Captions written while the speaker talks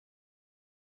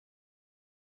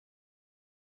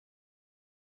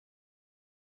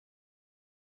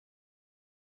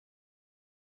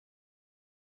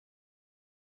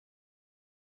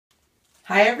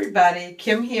Hi everybody,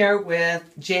 Kim here with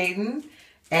Jayden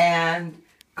and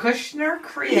Kushner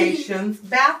Kreations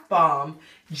bath bomb.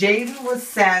 Jayden was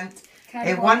sent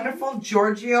a wonderful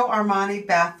Giorgio Armani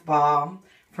bath bomb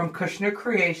from Kushner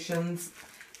Kreations'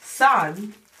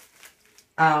 son,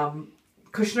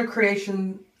 Kushner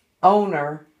Kreation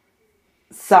owner's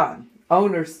son.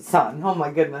 Oh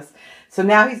my goodness. So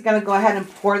now he's going to go ahead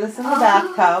and pour this in the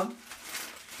bathtub.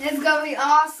 It's going to be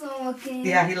awesome looking.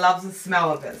 Yeah, he loves the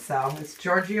smell of it. So it's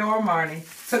Giorgio Armani.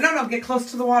 So no, get close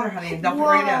to the water, honey, and dump it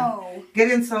right in. Get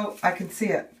in so I can see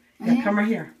it. Yeah, come right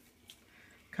here.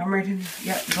 Come right in.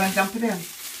 Yeah, go ahead and dump it in.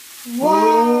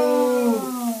 Whoa.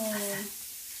 Ooh.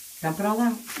 Dump it all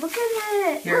out. Look at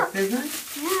it. Hear it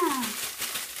fizzing? Yeah.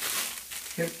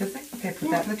 Hear it fizzing? Okay, put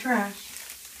that in the trash.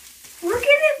 Look at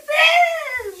it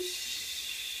fizz.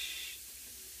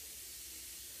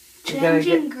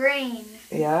 Changing green.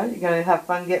 Yeah, you gonna have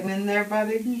fun getting in there,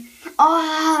 buddy?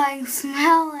 Oh, I can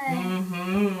smell it.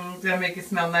 Mm-hmm. It's gonna make you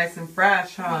smell nice and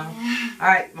fresh, huh? Yeah.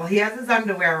 Alright, well he has his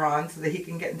underwear on so that he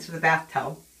can get into the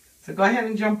bathtub. So go ahead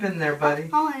and jump in there, buddy.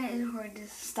 Oh, I need for it to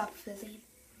stop fizzing.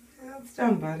 Yeah, it's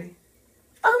done, buddy.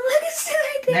 Oh, look, it's still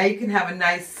right there. Now you can have a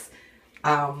nice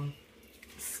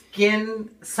skin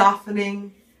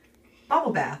softening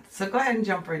bubble bath. So go ahead and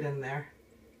jump right in there.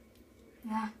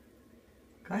 Yeah.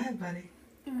 Go ahead, buddy.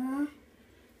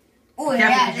 Oh,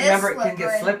 yeah, it is remember, slippery. it can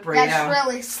get slippery. That's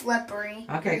really slippery.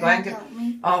 Okay, go ahead and get.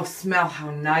 Oh, smell how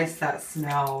nice that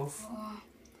smells.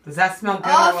 Does that smell good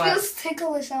or what? what? It feels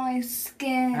ticklish on my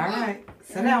skin. All right,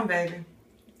 sit down, baby.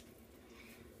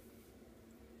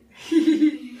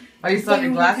 Oh, you still have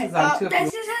your glasses on too.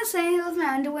 Does this have saying with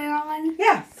my underwear on?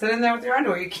 Yeah, sit in there with your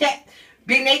underwear. You can't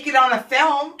be naked on a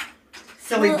film,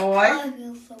 silly boy. Oh, it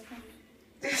feels so funny.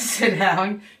 Just sit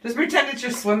down. Just pretend it's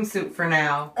your swimsuit for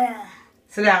now.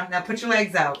 Sit down. Now put your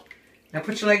legs out. Now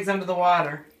put your legs under the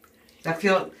water.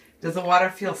 Does the water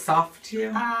feel soft to you?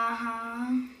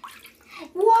 Uh-huh.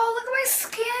 Whoa, look at my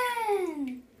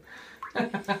skin.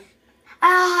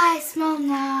 I smell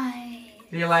nice.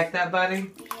 Do you like that,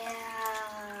 buddy?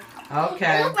 Yeah.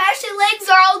 Okay. Look, my ashy legs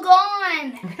are all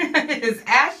gone. His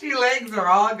ashy legs are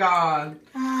all gone.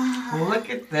 Look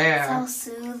at there.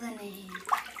 So soothing.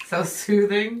 So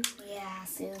soothing? Yeah,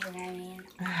 soothing, I mean.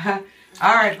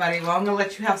 All right, buddy. Well, I'm going to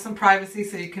let you have some privacy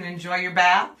so you can enjoy your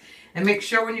bath. And make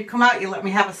sure when you come out, you let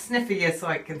me have a sniff of you so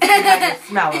I can see how you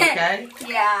smell, okay?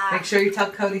 Yeah. Make sure you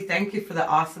tell Kody thank you for the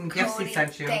awesome gifts he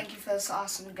sent you. Thank you for this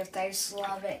awesome gift. I just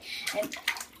love it. It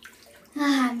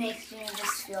makes me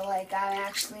just feel like I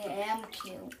actually am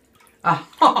cute.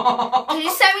 Can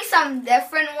you send me some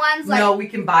different ones? No, we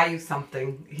can buy you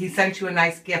something. He sent you a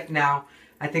nice gift now.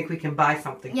 I think we can buy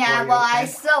something for you. Yeah, well, okay? I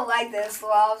still like this, so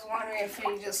I was wondering if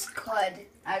you just could.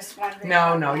 I was wondering.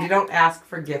 No, you don't ask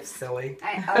for gifts, silly. Oh,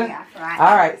 yeah, right.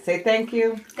 All right, say thank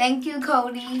you. Thank you,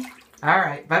 Kody. All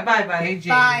right, bye-bye, buddy. Jayden,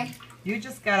 bye. You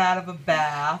just got out of a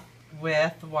bath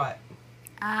with what?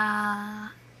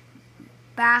 Bath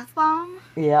bomb?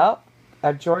 Yep,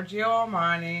 a Giorgio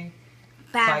Armani.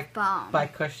 Bath bomb. By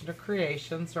Kushner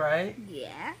Kreations, right?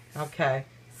 Yeah. Okay,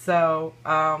 so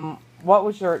what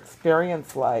was your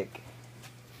experience like?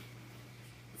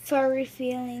 Furry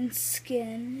feeling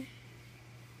skin.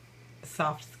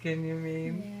 Soft skin, you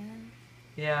mean?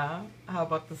 Yeah. Yeah? How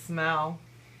about the smell?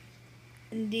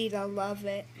 Indeed, I love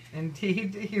it.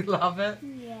 Indeed, you love it?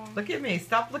 Yeah. Look at me.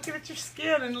 Stop looking at your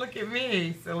skin and look at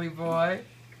me, silly boy.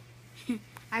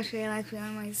 Actually, I like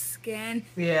feeling my skin.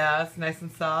 Yeah, it's nice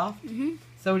and soft.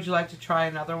 So would you like to try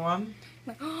another one?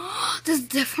 There's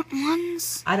different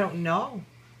ones? I don't know.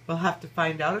 We'll have to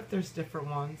find out if there's different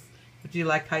ones. But do you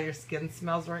like how your skin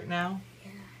smells right now?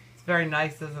 Yeah. It's very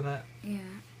nice, isn't it? Yeah.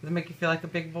 Does it make you feel like a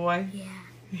big boy? Yeah.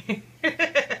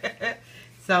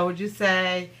 So would you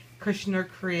say Kushner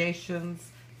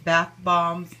Kreations bath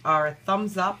bombs are a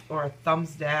thumbs up or a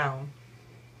thumbs down?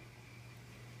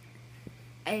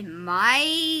 It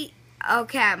might...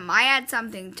 Okay, I might add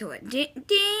something to it. Ding, ding,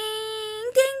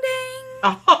 ding, ding.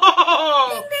 Oh!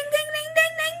 Ding, ding, ding, ding,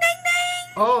 ding, ding, ding, ding.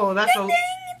 Oh, that's ding, a... ding,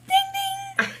 ding, ding.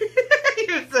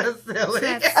 You're so silly.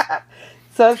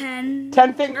 So so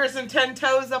 10 fingers and 10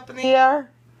 toes up in the air?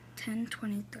 10,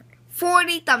 20, 30.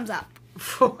 40 thumbs up.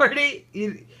 40?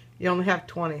 You only have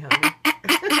 20, honey.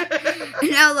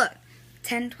 No, look.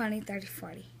 10, 20, 30,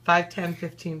 40. 5, 10,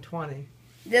 15, 20.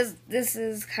 This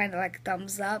is kind of like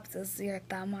thumbs up. This is your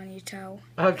thumb on your toe.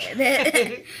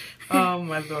 Okay. Oh,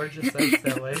 my Lord, you're so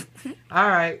silly. All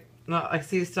right. No, I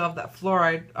see you still have that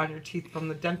fluoride on your teeth from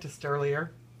the dentist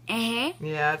earlier.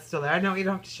 Yeah, it's still there. I know you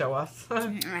don't have to show us.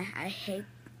 I hate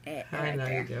it. I know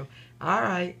you do. All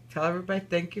right. Tell everybody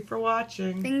thank you for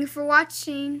watching. Thank you for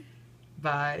watching.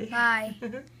 Bye. Bye.